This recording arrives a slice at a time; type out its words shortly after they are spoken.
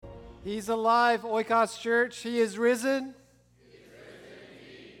He's alive, Oikos Church. He is risen.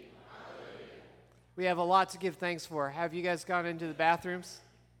 We have a lot to give thanks for. Have you guys gone into the bathrooms?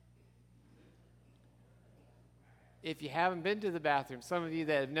 If you haven't been to the bathroom, some of you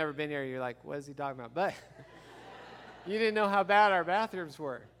that have never been here, you're like, what is he talking about? But you didn't know how bad our bathrooms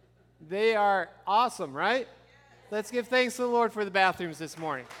were. They are awesome, right? Let's give thanks to the Lord for the bathrooms this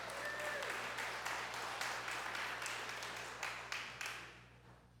morning.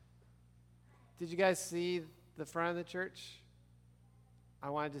 Did you guys see the front of the church?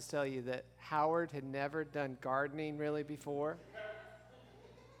 I wanted to tell you that Howard had never done gardening really before.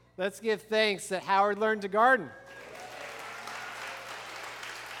 Let's give thanks that Howard learned to garden.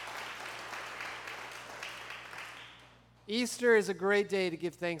 Easter is a great day to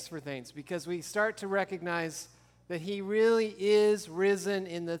give thanks for things because we start to recognize that he really is risen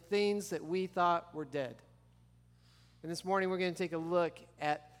in the things that we thought were dead. And this morning we're going to take a look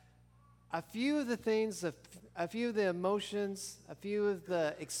at a few of the things, a few of the emotions, a few of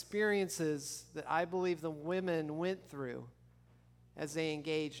the experiences that I believe the women went through as they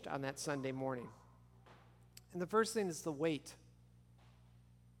engaged on that Sunday morning. And the first thing is the weight.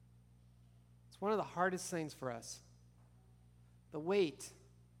 It's one of the hardest things for us. The weight.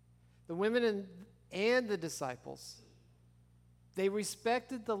 The women and the disciples, they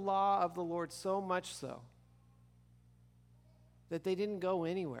respected the law of the Lord so much so that they didn't go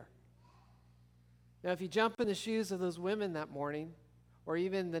anywhere. Now, if you jump in the shoes of those women that morning, or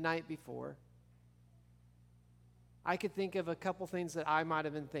even the night before, I could think of a couple things that I might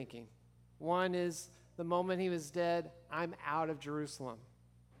have been thinking. One is, the moment he was dead, I'm out of Jerusalem.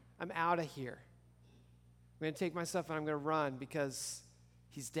 I'm out of here. I'm going to take my stuff and I'm going to run because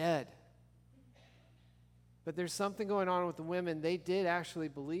he's dead. But there's something going on with the women. They did actually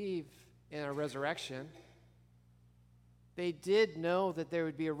believe in a resurrection. They did know that there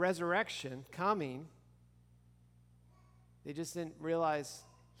would be a resurrection coming. They just didn't realize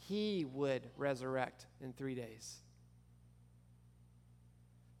he would resurrect in 3 days.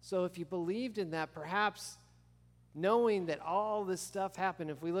 So if you believed in that, perhaps knowing that all this stuff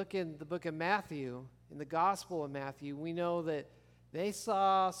happened, if we look in the book of Matthew, in the Gospel of Matthew, we know that they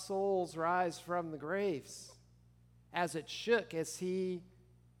saw souls rise from the graves as it shook as he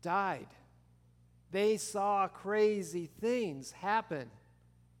died. They saw crazy things happen.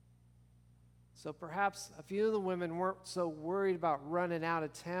 So perhaps a few of the women weren't so worried about running out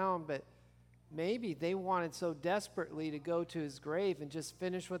of town, but maybe they wanted so desperately to go to his grave and just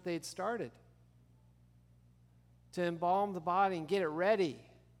finish what they'd started. To embalm the body and get it ready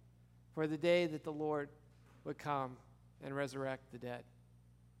for the day that the Lord would come and resurrect the dead.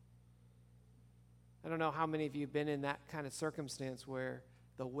 I don't know how many of you have been in that kind of circumstance where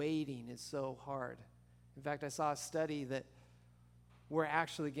the waiting is so hard. In fact, I saw a study that we're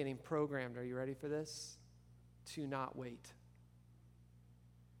actually getting programmed, are you ready for this? To not wait.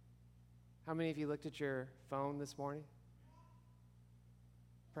 How many of you looked at your phone this morning?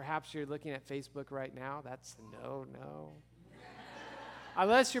 Perhaps you're looking at Facebook right now. That's no.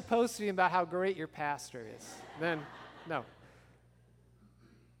 Unless you're posting about how great your pastor is, then no.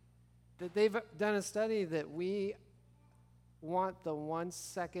 That they've done a study that we want the 1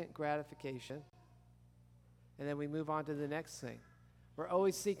 second gratification, and then we move on to the next thing. We're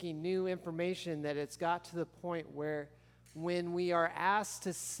always seeking new information that it's got to the point where when we are asked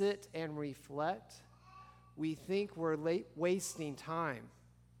to sit and reflect, we think we're wasting time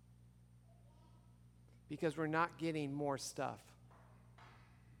because we're not getting more stuff.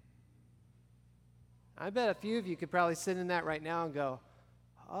 I bet a few of you could probably sit in that right now and go,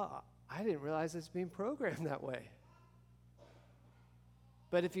 oh, I didn't realize it's being programmed that way.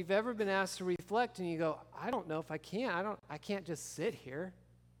 But if you've ever been asked to reflect and you go, I don't know if I can. I can't just sit here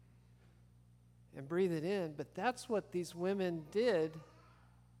and breathe it in. But that's what these women did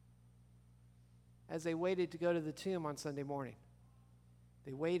as they waited to go to the tomb on Sunday morning.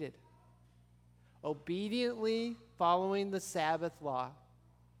 They waited. Obediently following the Sabbath law,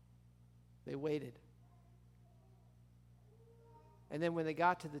 they waited. And then when they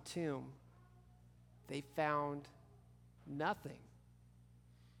got to the tomb, they found nothing.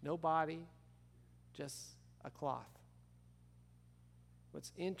 No body, just a cloth.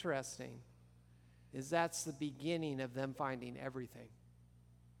 What's interesting is that's the beginning of them finding everything.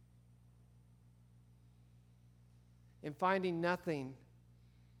 In finding nothing,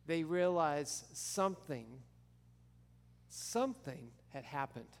 they realized something had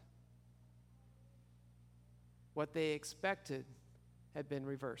happened. What they expected had been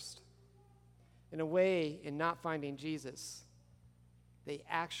reversed. In a way, in not finding Jesus, they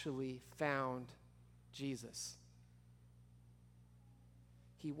actually found Jesus.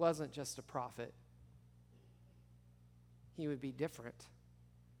 he wasn't just a prophet. He would be different.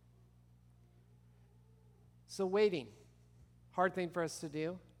 So waiting, hard thing for us to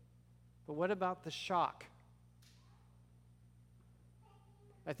do. But what about the shock?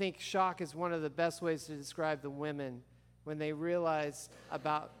 I think shock is one of the best ways to describe the women when they realized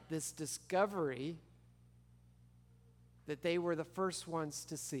about this discovery that they were the first ones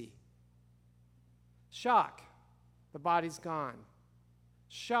to see. Shock, the body's gone.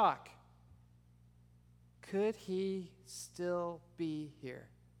 Shock, could he still be here?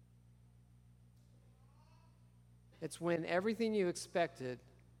 It's when everything you expected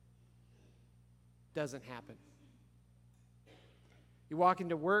doesn't happen. You walk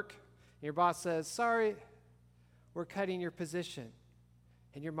into work, and your boss says, "Sorry, we're cutting your position."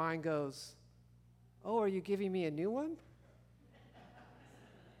 And your mind goes, "Oh, are you giving me a new one?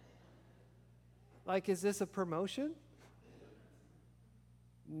 Like, is this a promotion?"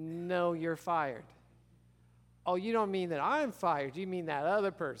 "No, you're fired." "Oh, you don't mean that I'm fired. You mean that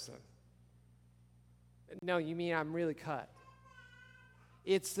other person." "No, you mean I'm really cut."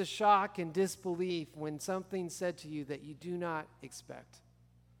 It's the shock and disbelief when something's said to you that you do not expect.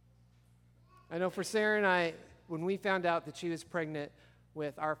 I know for Sarah and I, when we found out that she was pregnant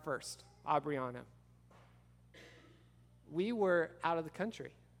with our first, Aubriana, we were out of the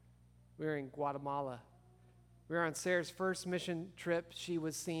country. We were in Guatemala. We were on Sarah's first mission trip. She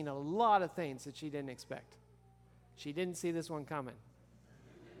was seeing a lot of things that she didn't expect. She didn't see this one coming.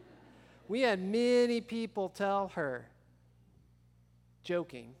 We had many people tell her,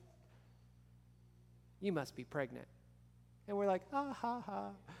 joking, "You must be pregnant." And we're like, "Ah, ha,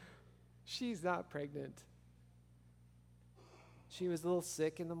 ha. She's not pregnant." She was a little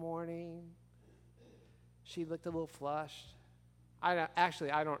sick in the morning. She looked a little flushed. I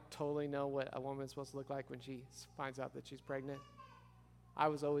don't totally know what a woman's supposed to look like when she finds out that she's pregnant. I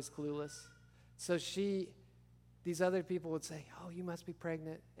was always clueless. So these other people would say, "Oh, you must be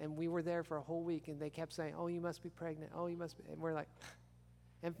pregnant." And we were there for a whole week, and they kept saying, "Oh, you must be pregnant. Oh, you must be." And we're like,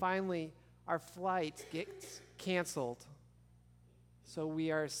 and finally, our flight gets canceled. So we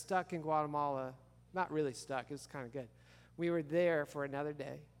are stuck in Guatemala. Not really stuck. It was kind of good. We were there for another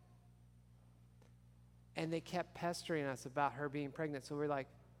day. And they kept pestering us about her being pregnant. So we're like,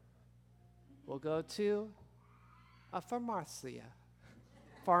 we'll go to a farmacia.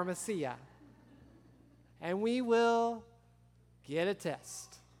 And we will get a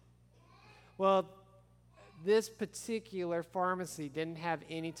test. Well, this particular pharmacy didn't have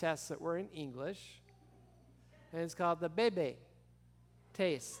any tests that were in English. And it's called the Bebe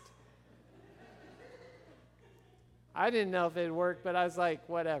Taste. I didn't know if it worked, but I was like,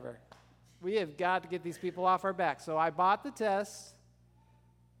 whatever. We have got to get these people off our back. So I bought the test,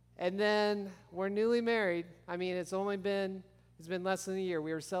 and then we're newly married. I mean, it's been less than a year.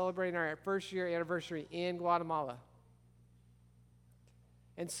 We were celebrating our first year anniversary in Guatemala.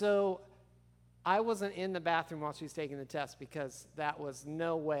 And so I wasn't in the bathroom while she was taking the test because that was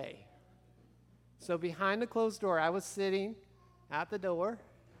no way. So behind the closed door, I was sitting at the door,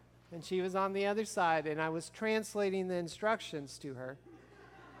 and she was on the other side, and I was translating the instructions to her,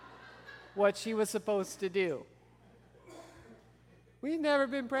 what she was supposed to do. We'd never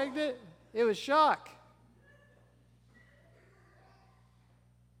been pregnant. It was shock.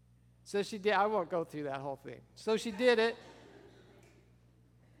 So she did. I won't go through that whole thing. So she did it.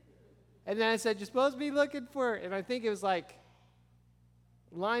 And then I said, "You're supposed to be looking for," and I think it was like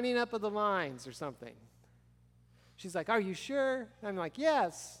lining up of the lines or something. She's like, "Are you sure?" And I'm like,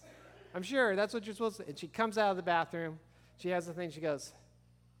 "Yes, I'm sure. That's what you're supposed to." And she comes out of the bathroom. She has the thing. She goes,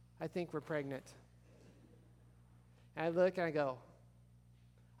 "I think we're pregnant." And I look and I go,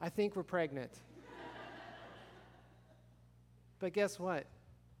 "I think we're pregnant." But guess what?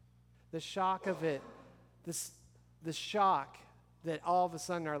 The shock of it, the shock that all of a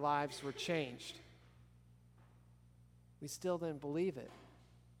sudden our lives were changed. We still didn't believe it.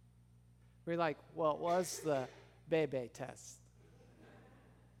 We were like, well, it was the Bebe test.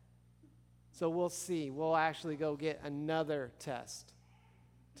 So we'll see. We'll actually go get another test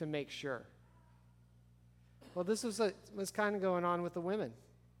to make sure. Well, this was kind of going on with the women.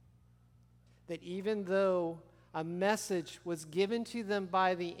 That even though a message was given to them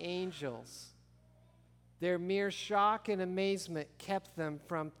by the angels, their mere shock and amazement kept them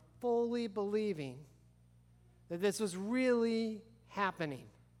from fully believing that this was really happening.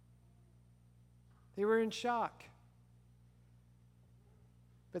 They were in shock.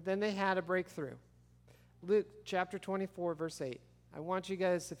 But then they had a breakthrough. Luke chapter 24, verse 8. I want you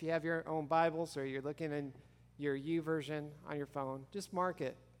guys, if you have your own Bibles or you're looking in your YouVersion on your phone, just mark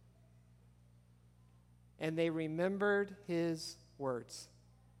it. And they remembered his words.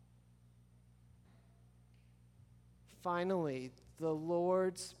 finally, the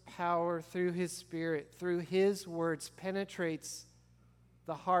Lord's power through his Spirit, through his words, penetrates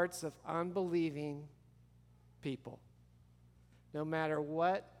the hearts of unbelieving people. No matter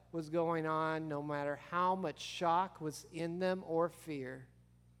what was going on, no matter how much shock was in them or fear,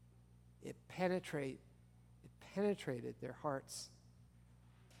 it penetrated their hearts.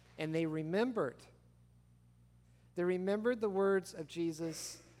 And they remembered. They remembered the words of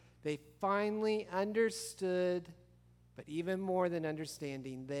Jesus. They finally understood, but even more than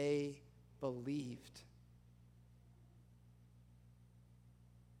understanding, they believed.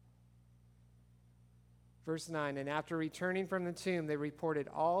 Verse 9, and after returning from the tomb, they reported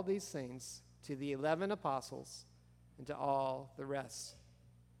all these things to the 11 apostles and to all the rest.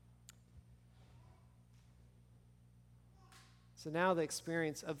 So now the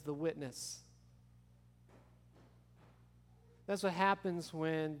experience of the witness. That's what happens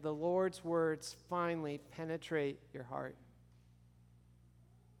when the Lord's words finally penetrate your heart.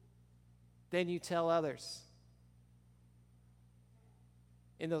 Then you tell others.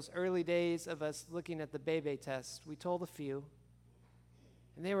 In those early days of us looking at the Bebe test, we told a few,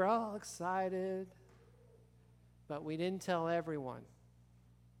 and they were all excited, but we didn't tell everyone.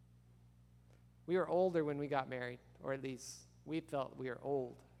 We were older when we got married, or at least we felt we were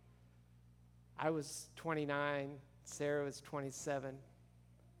old. I was 29, Sarah was 27.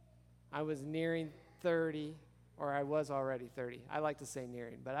 I was nearing 30, or I was already 30. I like to say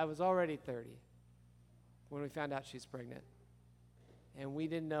nearing, but I was already 30 when we found out she's pregnant. And we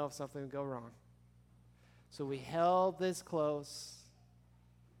didn't know if something would go wrong. So we held this close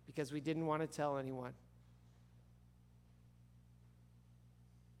because we didn't want to tell anyone.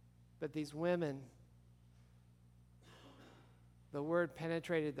 But these women, the word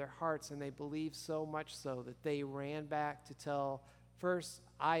penetrated their hearts, and they believed so much so that they ran back to tell, first,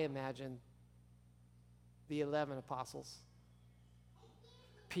 I imagine, the 11 apostles.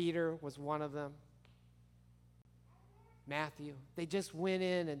 Peter was one of them. Matthew. They just went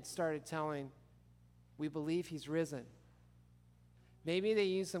in and started telling, we believe he's risen. Maybe they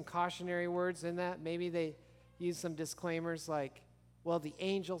used some cautionary words in that. Maybe they used some disclaimers like, well, the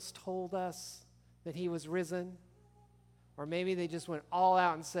angels told us that he was risen. Or maybe they just went all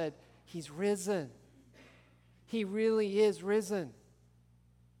out and said, he's risen. He really is risen.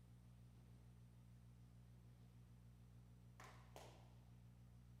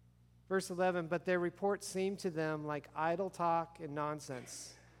 Verse 11, but their report seemed to them like idle talk and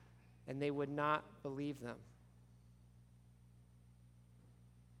nonsense, and they would not believe them.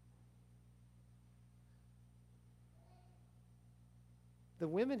 The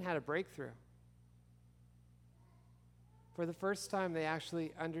women had a breakthrough. For the first time, they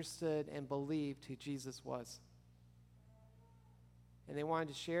actually understood and believed who Jesus was. And they wanted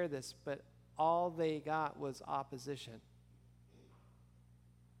to share this, but all they got was opposition.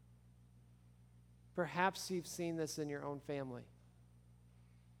 Perhaps you've seen this in your own family.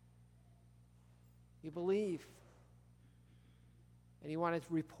 You believe, and you want to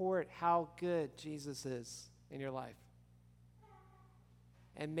report how good Jesus is in your life.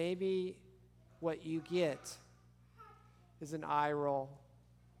 And maybe what you get is an eye roll.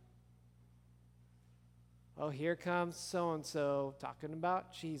 Oh, here comes so-and-so talking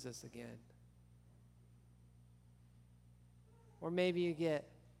about Jesus again. Or maybe you get,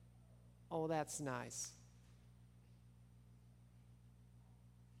 oh, that's nice.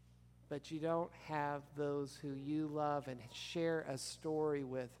 But you don't have those who you love and share a story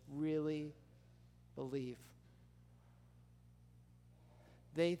with really believe.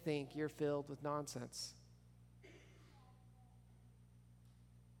 They think you're filled with nonsense.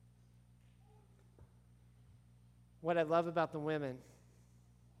 What I love about the women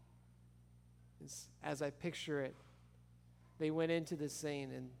is, as I picture it, they went into this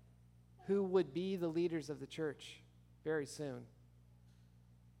scene, and who would be the leaders of the church very soon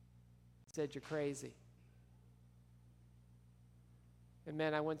said, you're crazy. And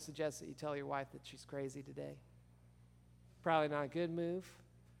men, I wouldn't suggest that you tell your wife that she's crazy today. Probably not a good move,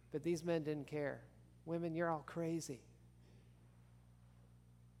 but these men didn't care. Women, you're all crazy.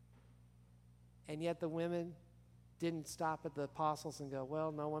 And yet the women didn't stop at the apostles and go,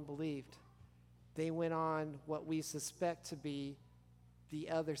 well, no one believed. They went on what we suspect to be the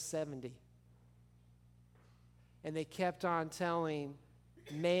other 70. And they kept on telling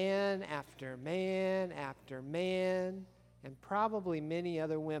man after man after man, and probably many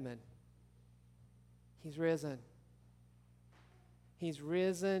other women, he's risen. He's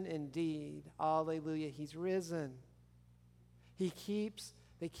risen indeed. Hallelujah. He's risen. They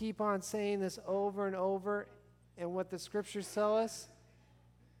keep on saying this over and over, and what the scriptures tell us,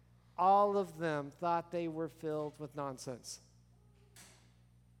 all of them thought they were filled with nonsense.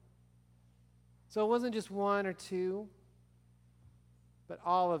 So it wasn't just one or two, but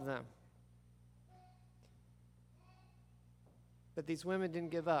all of them. But these women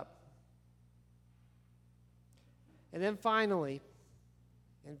didn't give up. And then finally,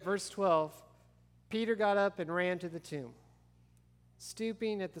 in verse 12, Peter got up and ran to the tomb.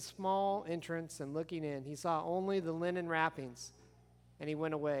 Stooping at the small entrance and looking in, he saw only the linen wrappings, and he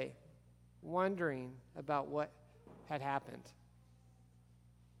went away, wondering about what had happened.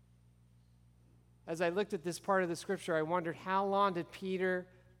 As I looked at this part of the scripture, I wondered, how long did Peter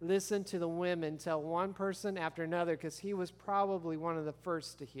listen to the women tell one person after another, because he was probably one of the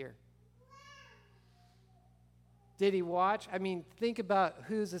first to hear? Did he watch? I mean, think about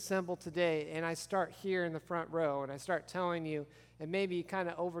who's assembled today, and I start here in the front row, and I start telling you, and maybe you kind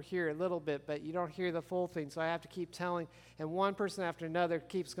of overhear a little bit, but you don't hear the full thing, so I have to keep telling, and one person after another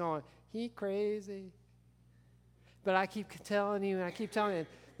keeps going, he crazy. But I keep telling you, and I keep telling you, and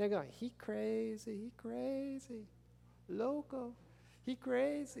they're going, he crazy, loco, he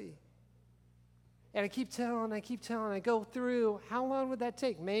crazy. And I keep telling, I go through, how long would that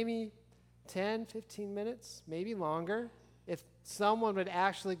take? Maybe 10, 15 minutes, maybe longer, if someone would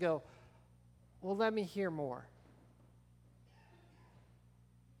actually go, well, let me hear more.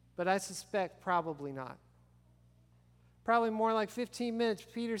 But I suspect probably not. Probably more like 15 minutes.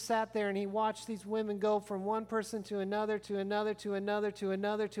 Peter sat there and he watched these women go from one person to another, to another, to another, to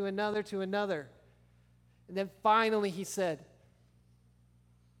another, to another, to another. And then finally he said,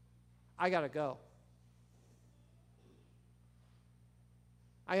 I got to go.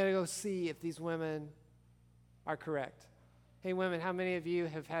 I got to go see if these women are correct. Hey, women, how many of you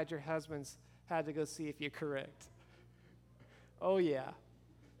have had your husbands had to go see if you're correct? Oh, yeah.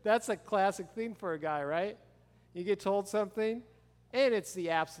 That's a classic thing for a guy, right? You get told something, and it's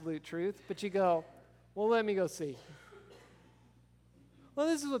the absolute truth, but you go, well, let me go see. Well,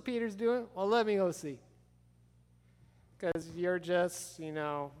 this is what Peter's doing. Well, let me go see. Because you're just,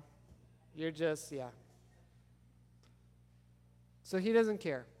 yeah. So he doesn't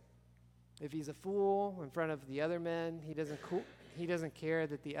care. If he's a fool in front of the other men, he doesn't care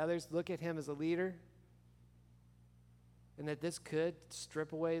that the others look at him as a leader and that this could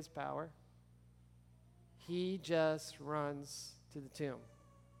strip away his power. He just runs to the tomb.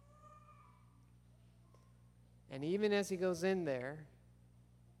 And even as he goes in there,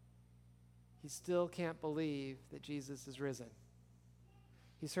 he still can't believe that Jesus is risen.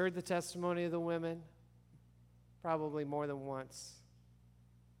 He's heard the testimony of the women probably more than once.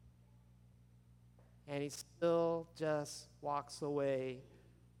 And he still just walks away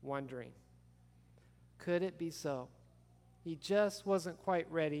wondering, could it be so? He just wasn't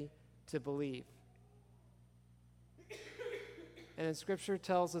quite ready to believe. And then Scripture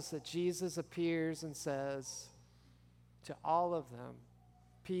tells us that Jesus appears and says to all of them,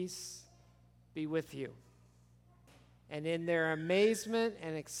 peace be with you. And in their amazement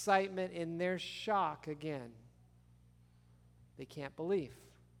and excitement, in their shock again, they can't believe.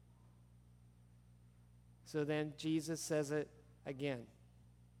 So then Jesus says it again.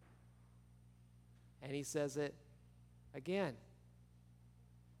 And he says it again.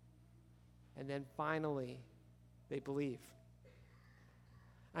 And then finally, they believe.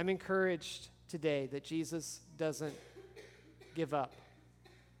 I'm encouraged today that Jesus doesn't give up.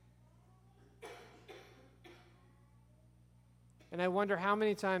 And I wonder, how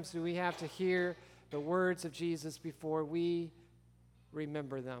many times do we have to hear the words of Jesus before we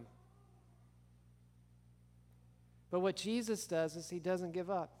remember them? But what Jesus does is he doesn't give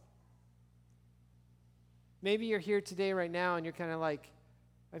up. Maybe you're here today right now and you're kind of like,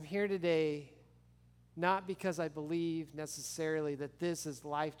 I'm here today not because I believe necessarily that this is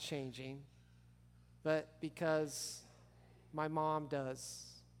life-changing, but because my mom does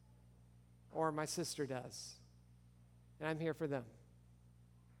or my sister does, and I'm here for them.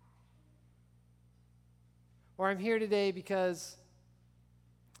 Or I'm here today because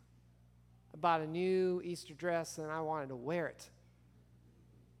I bought a new Easter dress and I wanted to wear it.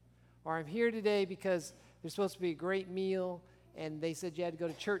 Or I'm here today because there's supposed to be a great meal and they said you had to go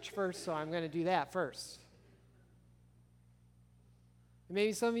to church first, so I'm going to do that first. And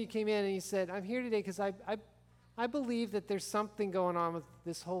maybe some of you came in and you said, I'm here today because I believe that there's something going on with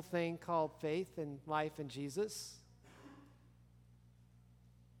this whole thing called faith and life in Jesus.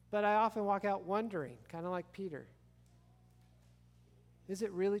 But I often walk out wondering, kind of like Peter, is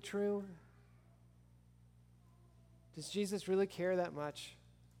it really true? Does Jesus really care that much?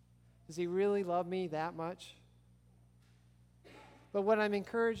 Does he really love me that much? But what I'm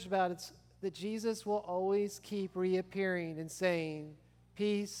encouraged about is that Jesus will always keep reappearing and saying,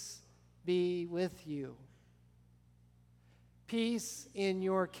 peace be with you. Peace in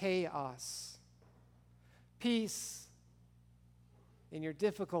your chaos. Peace in your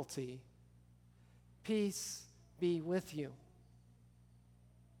difficulty. Peace be with you.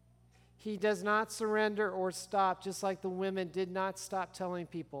 He does not surrender or stop, just like the women did not stop telling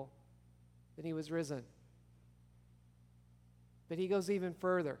people that he was risen. But he goes even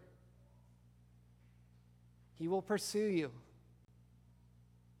further. He will pursue you.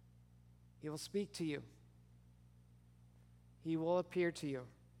 He will speak to you. He will appear to you.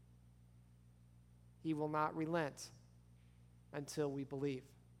 He will not relent until we believe.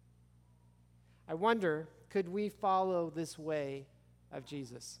 I wonder, could we follow this way of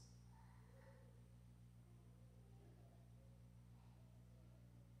Jesus?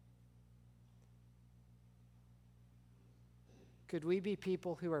 Could we be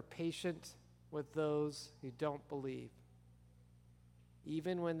people who are patient with those who don't believe,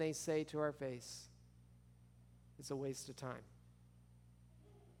 even when they say to our face, it's a waste of time?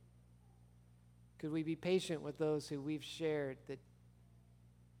 Could we be patient with those who we've shared that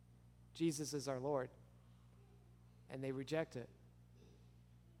Jesus is our Lord and they reject it?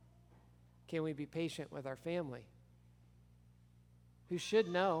 Can we be patient with our family who should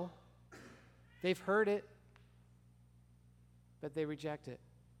know, they've heard it, but they reject it?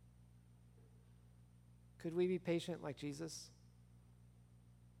 Could we be patient like Jesus?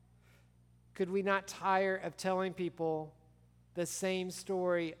 Could we not tire of telling people the same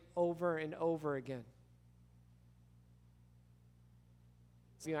story over and over again?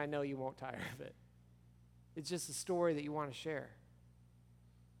 See, I know you won't tire of it. It's just a story that you want to share.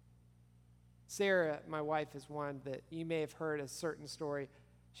 Sarah, my wife, is one that you may have heard a certain story.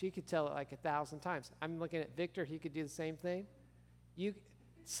 She could tell it like 1,000 times. I'm looking at Victor. He could do the same thing.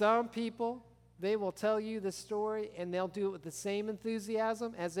 Some people, they will tell you the story and they'll do it with the same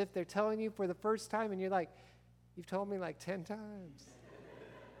enthusiasm as if they're telling you for the first time, and you're like, you've told me like 10 times.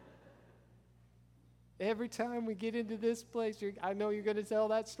 Every time we get into this place, I know you're going to tell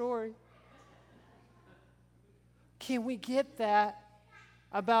that story. Can we get that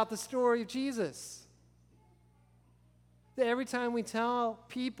about the story of Jesus? That every time we tell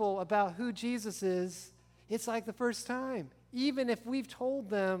people about who Jesus is, it's like the first time, even if we've told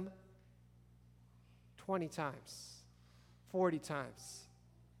them 20 times, 40 times,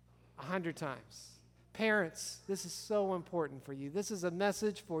 100 times. Parents, this is so important for you. This is a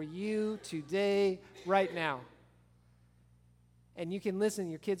message for you today, right now. And you can listen.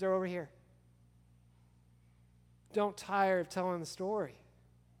 Your kids are over here. Don't tire of telling the story.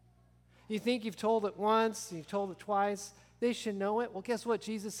 You think you've told it once, you've told it twice. They should know it. Well, guess what?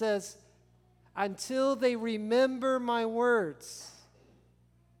 Jesus says, until they remember my words,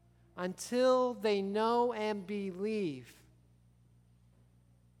 until they know and believe,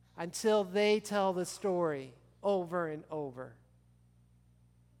 until they tell the story over and over,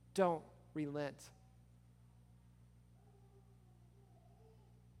 don't relent.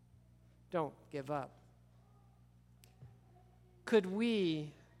 Don't give up. Could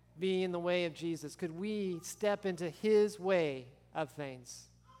we be in the way of Jesus? Could we step into his way of things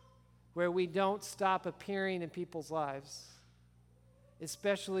where we don't stop appearing in people's lives,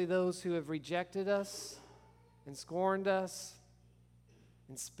 especially those who have rejected us and scorned us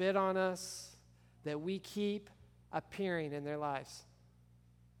and spit on us, that we keep appearing in their lives?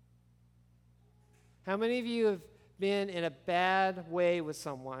 How many of you have been in a bad way with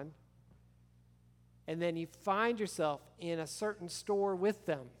someone, and then you find yourself in a certain store with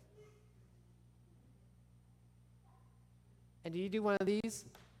them? And do you do one of these?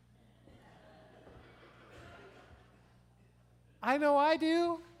 I know I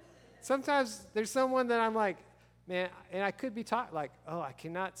do. Sometimes there's someone that I'm like, man, and I could be taught like, oh, I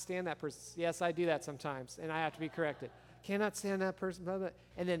cannot stand that person. Yes, I do that sometimes, and I have to be corrected. Cannot stand that person. Blah, blah.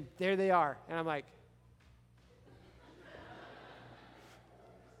 And then there they are, and I'm like,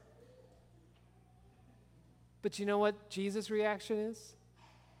 but you know what Jesus' reaction is?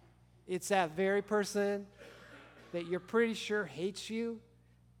 It's that very person that you're pretty sure hates you.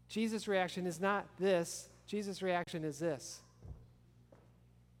 Jesus' reaction is not this. Jesus' reaction is this.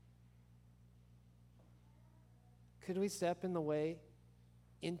 Could we step in the way,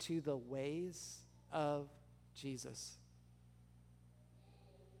 into the ways of Jesus?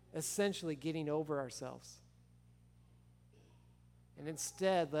 Essentially getting over ourselves. And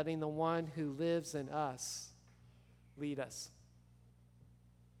instead letting the one who lives in us lead us.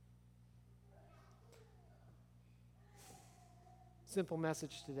 Simple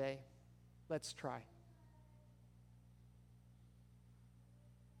message today. Let's try.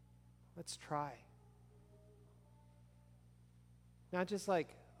 Let's try. Not just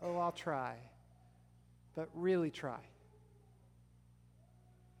like, oh, I'll try, but really try.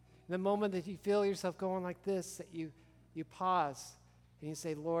 The moment that you feel yourself going like this, that you pause and you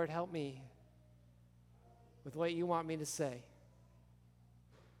say, Lord, help me with what you want me to say.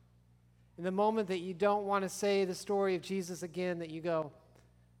 In the moment that you don't want to say the story of Jesus again, that you go,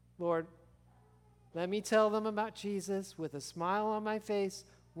 Lord, let me tell them about Jesus with a smile on my face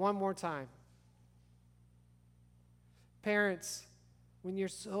one more time. Parents, when you're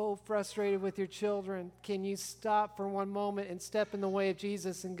so frustrated with your children, can you stop for one moment and step in the way of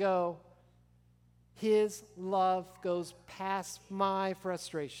Jesus and go, His love goes past my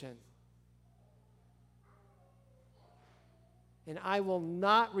frustration. And I will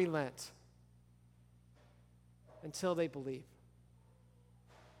not relent until they believe.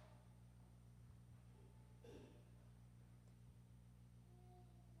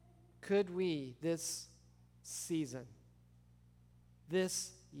 Could we, this season,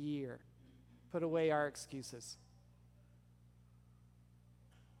 this year, put away our excuses?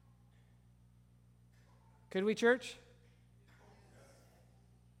 Could we, church?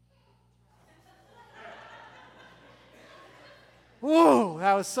 Whoa,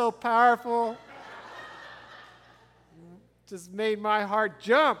 that was so powerful. Just made my heart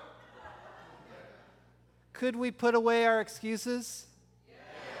jump. Could we put away our excuses? Yes.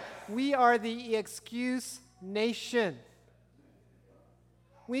 We are the excuse nation.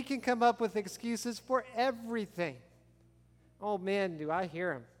 We can come up with excuses for everything. Oh man, do I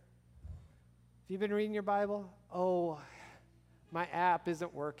hear them. Have you been reading your Bible? Oh, my app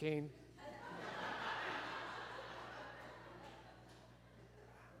isn't working.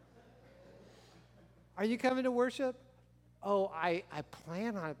 Are you coming to worship? Oh, I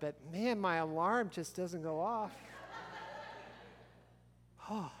plan on it, but man, my alarm just doesn't go off.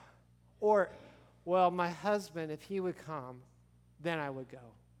 Oh. Or, well, my husband, if he would come, then I would go.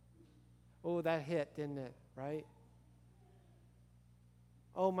 Oh, that hit, didn't it? Right?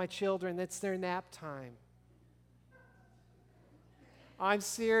 Oh, my children, it's their nap time. I'm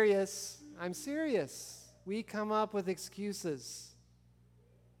serious. We come up with excuses.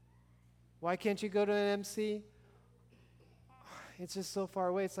 Why can't you go to an MC? It's just so far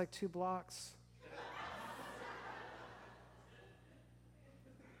away. It's like 2 blocks.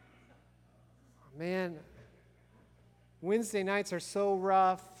 Man, Wednesday nights are so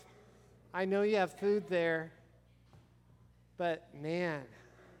rough. I know you have food there, but man,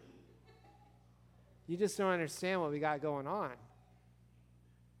 you just don't understand what we got going on.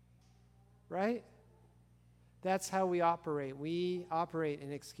 Right? That's how we operate. We operate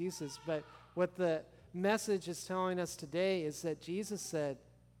in excuses. But what the message is telling us today is that Jesus said,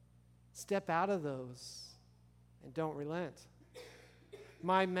 step out of those and don't relent.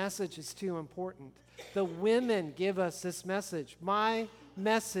 My message is too important. The women give us this message. My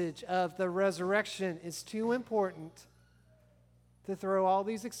message of the resurrection is too important to throw all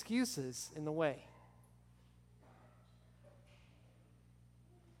these excuses in the way.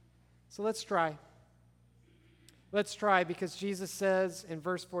 So let's try. Let's try, because Jesus says in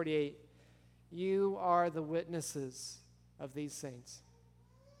verse 48, you are the witnesses of these things.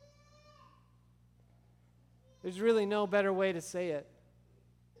 There's really no better way to say it.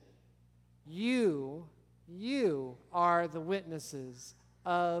 You are the witnesses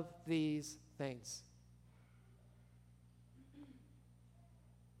of these things.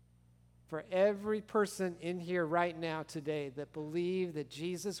 For every person in here right now today that believe that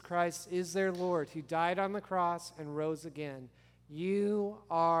Jesus Christ is their Lord, who died on the cross and rose again, you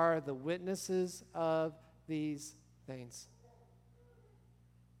are the witnesses of these things.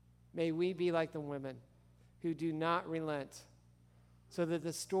 May we be like the women who do not relent, so that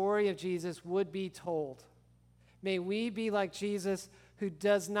the story of Jesus would be told. May we be like Jesus, who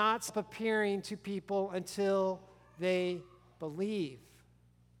does not stop appearing to people until they believe.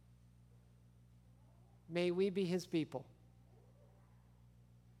 May we be his people,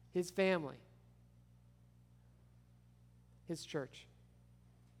 his family, his church.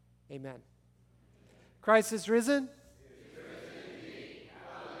 Amen. Christ is risen. He is risen indeed.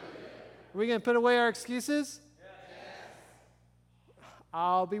 Hallelujah. Are we going to put away our excuses? Yes.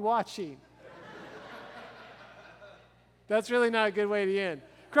 I'll be watching. That's really not a good way to end.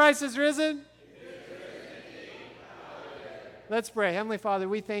 Christ is risen. Let's pray. Heavenly Father,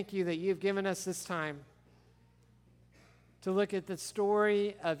 we thank you that you've given us this time to look at the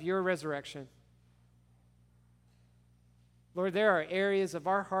story of your resurrection. Lord, there are areas of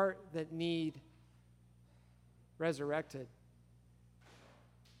our heart that need resurrected.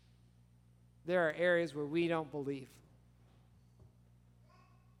 There are areas where we don't believe.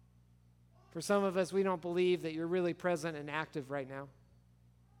 For some of us, we don't believe that you're really present and active right now.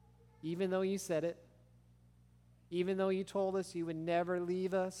 Even though you said it, even though you told us you would never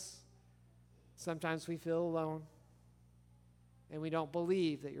leave us, sometimes we feel alone and we don't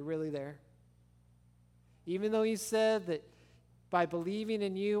believe that you're really there. Even though you said that by believing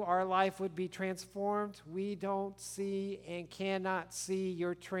in you, our life would be transformed, we don't see and cannot see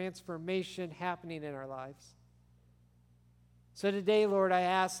your transformation happening in our lives. So today, Lord, I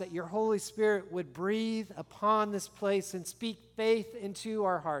ask that your Holy Spirit would breathe upon this place and speak faith into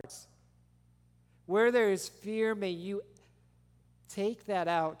our hearts. Where there is fear, may you take that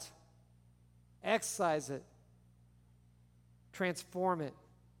out, excise it, transform it,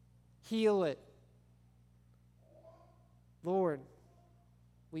 heal it. Lord,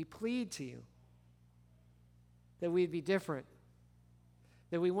 we plead to you that we'd be different,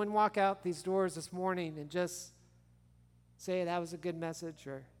 that we wouldn't walk out these doors this morning and just say that was a good message,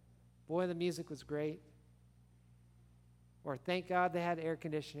 or boy, the music was great, or thank God they had air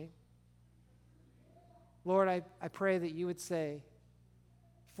conditioning. Lord, I pray that you would say,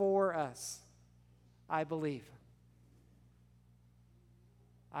 for us, I believe.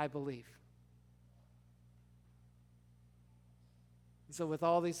 I believe. So with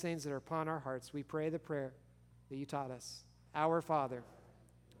all these things that are upon our hearts, we pray the prayer that you taught us. Our Father,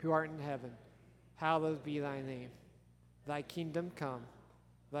 who art in heaven, hallowed be thy name. Thy kingdom come,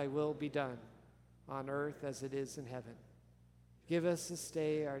 thy will be done, on earth as it is in heaven. Give us this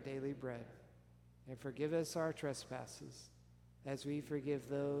day our daily bread, and forgive us our trespasses, as we forgive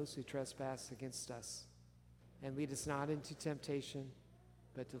those who trespass against us. And lead us not into temptation,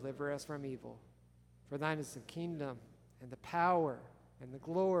 but deliver us from evil. For thine is the kingdom, and the power, and the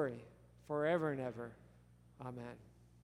glory, forever and ever. Amen.